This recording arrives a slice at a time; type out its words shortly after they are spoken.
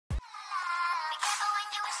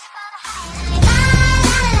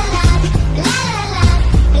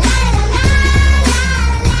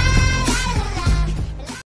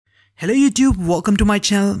Hello YouTube, welcome to my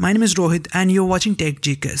channel. My name is Rohit and you're watching Tech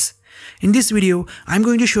GKS. In this video, I'm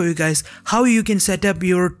going to show you guys how you can set up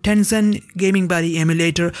your Tencent Gaming Buddy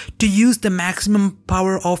emulator to use the maximum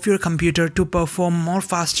power of your computer to perform more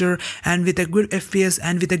faster and with a good FPS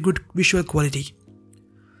and with a good visual quality.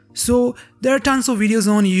 So there are tons of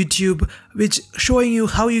videos on YouTube which showing you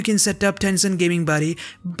how you can set up Tencent Gaming Buddy,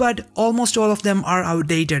 but almost all of them are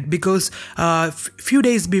outdated because few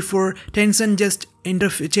days before Tencent just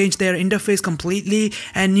changed their interface completely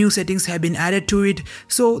and new settings have been added to it.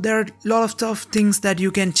 So there are a lot of things that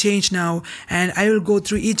you can change now, and I will go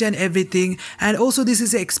through each and everything. And also this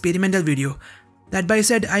is an experimental video. That by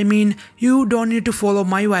said, I mean you don't need to follow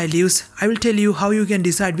my values. I will tell you how you can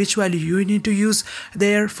decide which value you need to use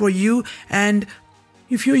there for you. And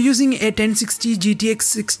if you're using a 1060 GTX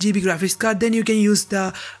 6GB graphics card, then you can use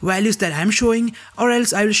the values that I'm showing, or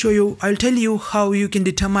else I'll tell you how you can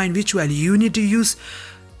determine which value you need to use.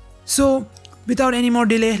 So without any more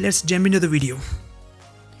delay, let's jump into the video.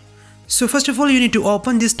 So first of all, you need to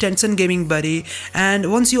open this Tencent Gaming Buddy,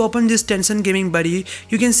 and once you open this Tencent Gaming Buddy,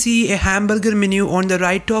 you can see a hamburger menu on the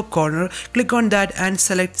right top corner. Click on that and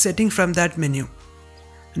select setting from that menu.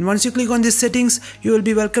 And once you click on these settings, you will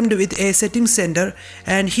be welcomed with a settings center,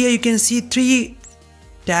 and here you can see three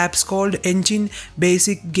tabs called Engine,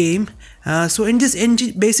 Basic, Game. So in this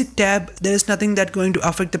Engine Basic tab, there is nothing that going to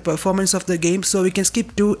affect the performance of the game, so we can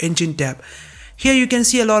skip to Engine tab. Here you can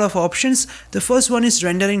see a lot of options. The first one is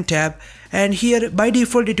rendering tab, and here by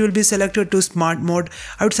default it will be selected to smart mode.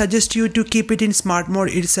 I would suggest you to keep it in smart mode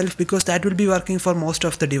itself because that will be working for most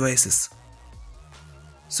of the devices.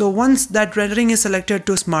 So once that rendering is selected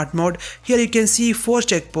to smart mode, here you can see 4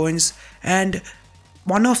 checkpoints and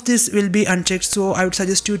one of this will be unchecked, so I would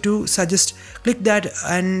suggest you to click that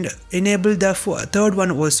and enable the third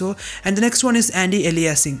one also. And the next one is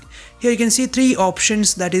anti-aliasing. Here you can see 3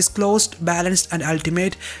 options, that is closed, balanced and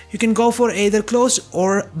ultimate. You can go for either closed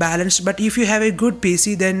or balanced, but if you have a good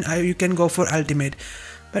PC then you can go for ultimate.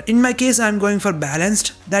 But in my case I'm going for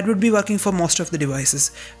balanced. That would be working for most of the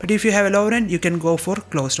devices, but if you have a lower end you can go for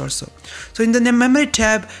closed also. So in the memory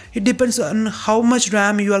tab, it depends on how much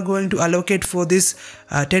RAM you are going to allocate for this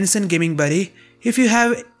Tencent Gaming Buddy. If you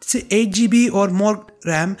have 8GB or more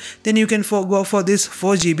RAM, then you can go for this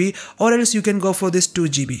 4GB, or else you can go for this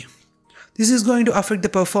 2GB. This is going to affect the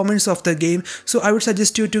performance of the game, so I would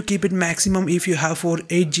suggest you to keep it maximum if you have for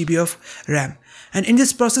 8GB of RAM. And in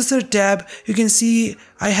this processor tab, you can see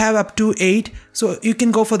I have up to 8, so you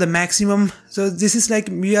can go for the maximum. So this is like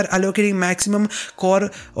we are allocating maximum core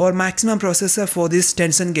or maximum processor for this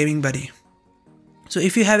Tencent Gaming Buddy. So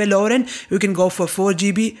if you have a lower end, you can go for 4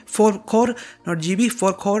 core,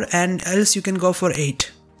 and else you can go for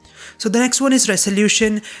 8. So the next one is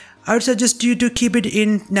resolution. I would suggest you to keep it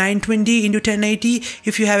in 920 into 1080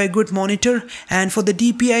 if you have a good monitor, and for the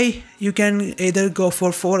DPI you can either go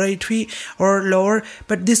for 480 or lower,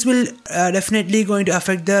 but this will definitely going to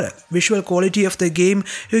affect the visual quality of the game.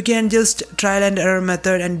 You can just trial and error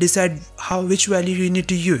method and decide which value you need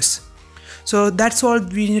to use. So that's all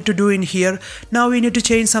we need to do in here. Now we need to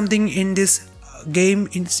change something in this game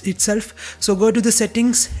itself. So go to the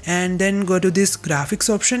settings and then go to this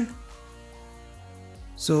graphics option.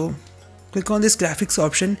 So click on this graphics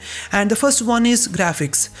option, and the first one is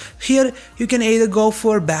graphics. Here you can either go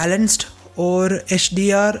for balanced or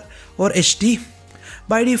HDR or HD.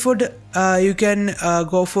 By default you can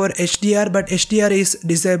go for HDR, but HDR is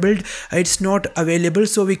disabled, it's not available,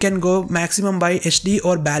 so we can go maximum by HD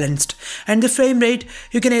or balanced. And the frame rate,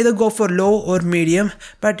 you can either go for low or medium,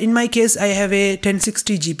 but in my case I have a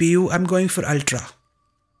 1060 GPU, I'm going for ultra.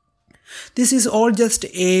 This is all just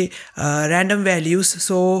a random values,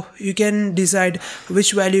 so you can decide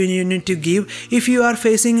which value you need to give. If you are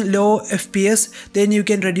facing low FPS, then you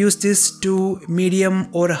can reduce this to medium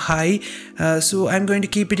or high. So I'm going to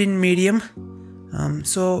keep it in medium.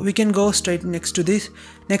 So we can go straight next to this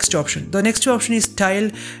next option. The next option is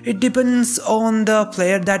tile. It depends on the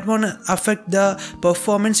player. That won't affect the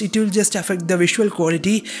performance, it will just affect the visual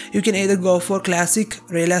quality. You can either go for classic,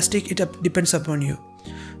 realistic, it depends upon you.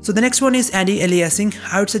 So the next one is anti-aliasing.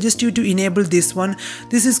 I would suggest you to enable this one.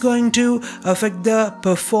 This is going to affect the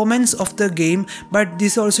performance of the game, but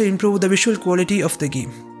this also improve the visual quality of the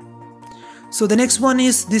game. So the next one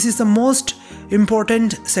is, this is the most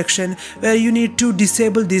important section where you need to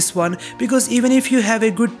disable this one, because even if you have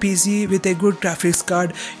a good PC with a good graphics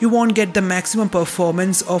card, you won't get the maximum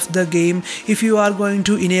performance of the game if you are going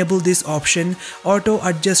to enable this option, auto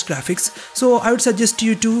adjust graphics. So I would suggest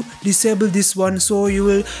you to disable this one, so you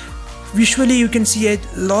will Visually you can see a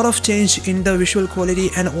lot of change in the visual quality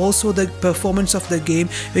and also the performance of the game.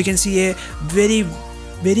 We can see a very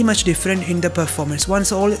very much different in the performance.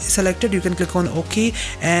 Once all selected, you can click on OK,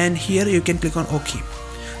 and here you can click on OK.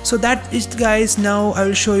 So that is guys. Now I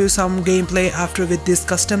will show you some gameplay after with this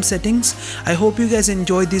custom settings. I hope you guys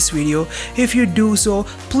enjoyed this video. If you do so,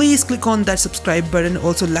 please click on that subscribe button.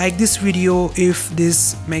 Also like this video if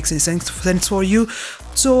this makes any sense for you.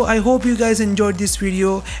 So I hope you guys enjoyed this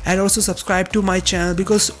video, and also subscribe to my channel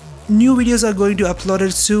because new videos are going to upload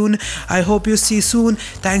it soon. I hope you see soon.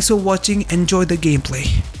 Thanks for watching. Enjoy the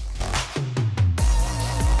gameplay.